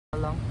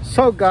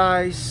So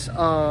guys,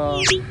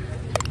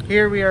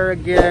 here we are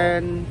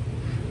again.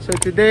 So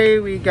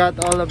today we got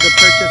all of the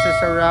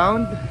purchases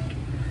around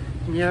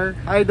here.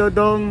 Hi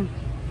Dodong.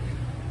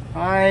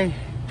 Hi.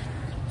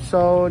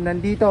 So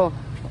nandito,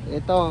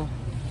 ito,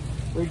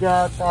 we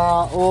got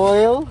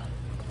oil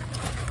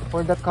for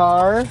the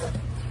car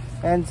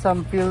and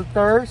some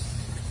filters,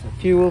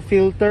 fuel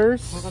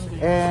filters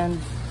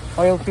and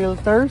oil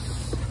filters.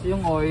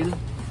 Yung oil.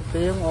 Ito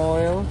yung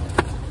oil.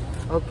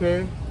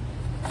 Okay.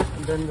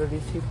 And then the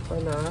receipt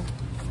pala.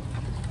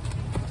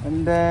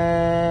 And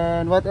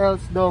then what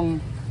else Dong?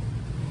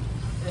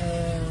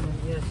 And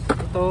yes,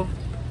 ito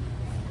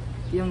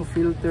yung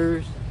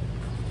filters.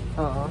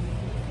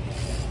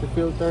 The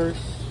filters.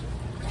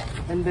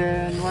 And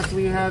then what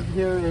we have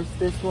here is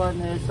this one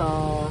is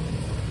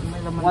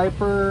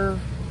wiper.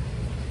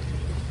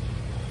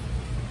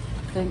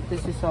 I think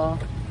this is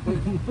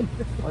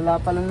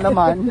wala palang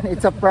laman.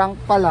 It's a prank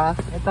pala.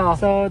 Ito.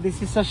 So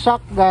this is a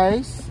shock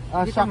guys.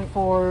 Shock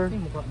for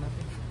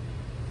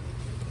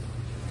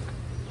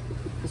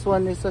this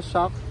one is a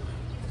shock.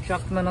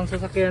 Shock na ng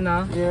sasakyan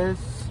na.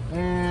 Yes.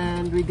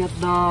 And we got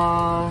the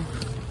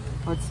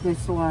what's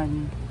this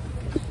one?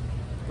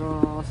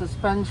 The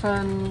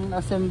suspension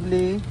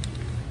assembly.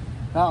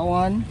 That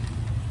one.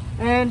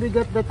 And we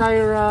got the tie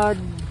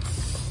rods.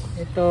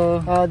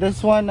 Ito.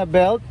 This one a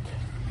belt.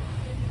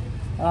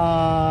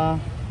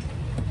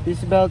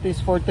 This belt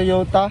is for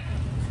Toyota.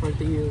 For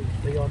you,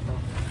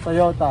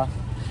 Toyota.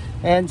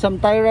 And some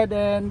tie rod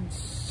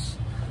ends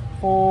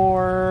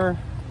for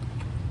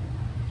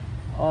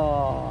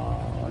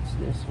what's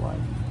this one?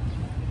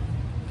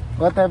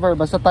 Whatever,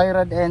 basta tie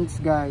rod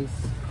ends guys.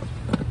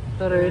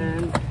 Ito rin.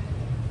 And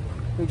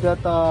we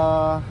got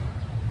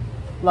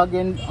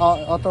plug-in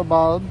auto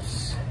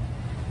bulbs.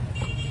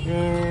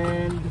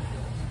 And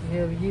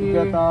we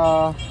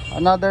got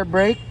another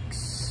brake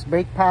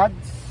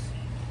pads.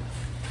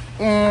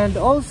 And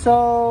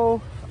also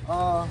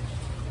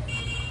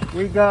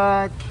we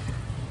got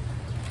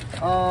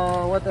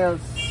what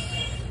else?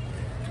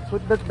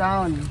 Put that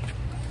down.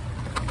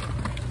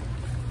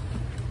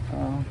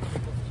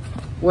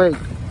 Wait.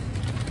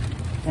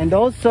 And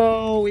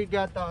also we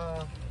got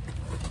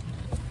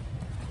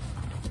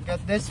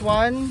this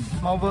one,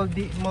 mobile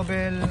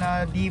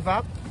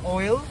DVAP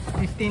oil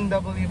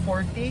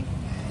 15W40.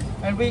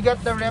 And we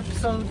got the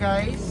Repsol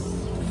guys.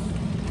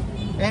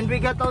 And we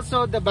got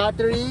also the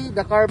battery,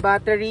 the car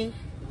battery.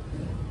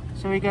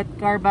 So we got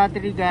car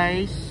battery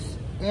guys.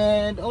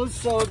 And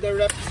also the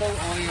Repsol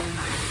oil.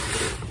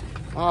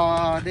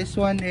 This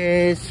one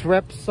is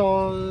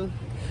Repsol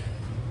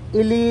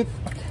Elite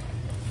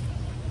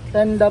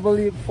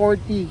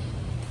 10W40.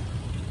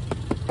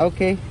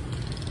 Okay.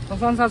 So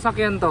saan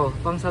sasakyan to?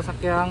 Pang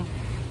sasakyang?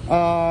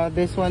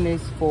 This one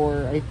is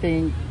for I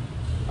think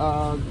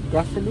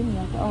gasoline.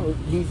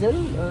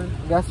 Diesel or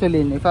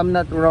gasoline if I'm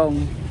not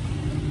wrong.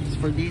 It's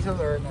for diesel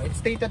or no.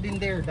 It's stated in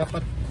there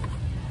dapat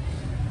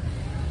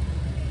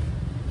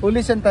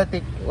fully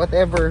synthetic,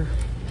 whatever.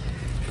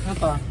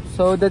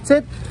 So that's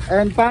it.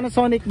 And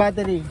Panasonic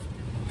battery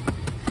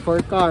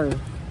for car.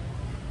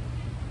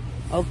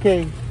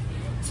 Okay.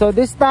 So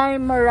this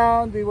time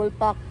around we will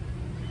pack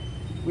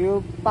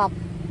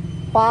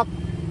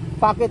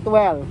it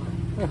well.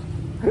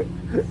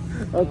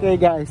 Okay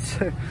guys.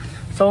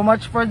 So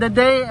much for the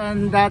day,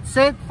 and that's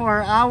it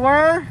for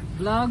our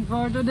Vlog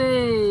for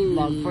today.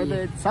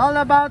 It's all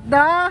about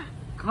the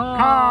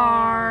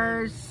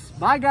cars.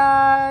 Bye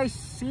guys.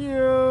 See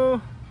you.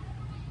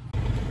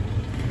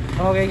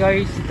 Okay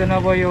guys, ito na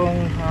po yung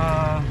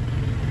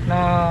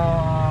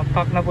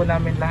na-pack na po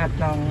namin lahat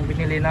ng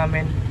binili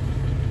namin.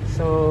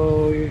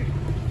 So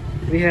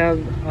we have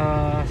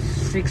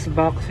 6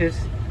 boxes.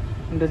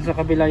 Doon sa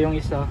kabila yung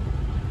isa.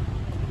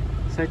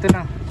 So ito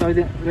na. So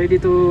ready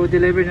to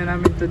deliver na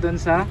namin to doon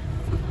sa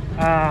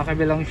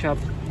kabilang shop,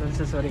 doon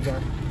sa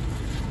Surigao.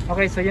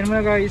 Okay, so yun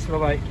muna guys.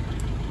 Bye bye.